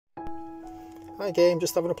Hi again,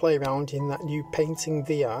 just having a play around in that new painting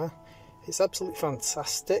VR. It's absolutely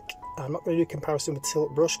fantastic. I'm not going to do a comparison with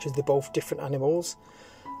tiltbrush because they're both different animals.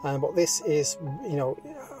 But this is, you know,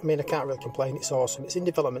 I mean, I can't really complain. It's awesome. It's in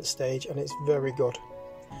development stage and it's very good.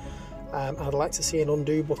 I'd like to see an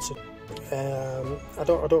undo button. I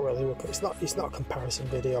don't really look. It's not a comparison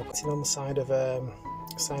video. It's on the side of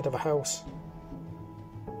a house.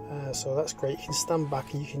 So that's great. You can stand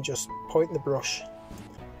back and you can just point the brush.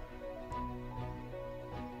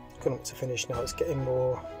 Going up to finish now. It's getting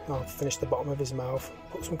more. I'll finish the bottom of his mouth,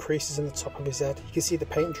 put some creases in the top of his head. You can see the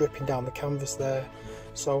paint dripping down the canvas there.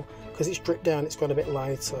 So because it's dripped down, it's gone a bit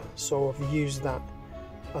lighter, so I've used that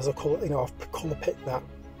as a colour, you know, I've colour picked that,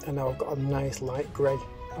 and now I've got a nice light grey.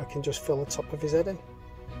 I can just fill the top of his head in.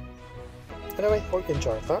 Anyway, hope you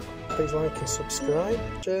enjoyed that. Please like and subscribe.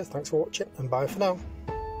 Cheers, thanks for watching, and bye for now.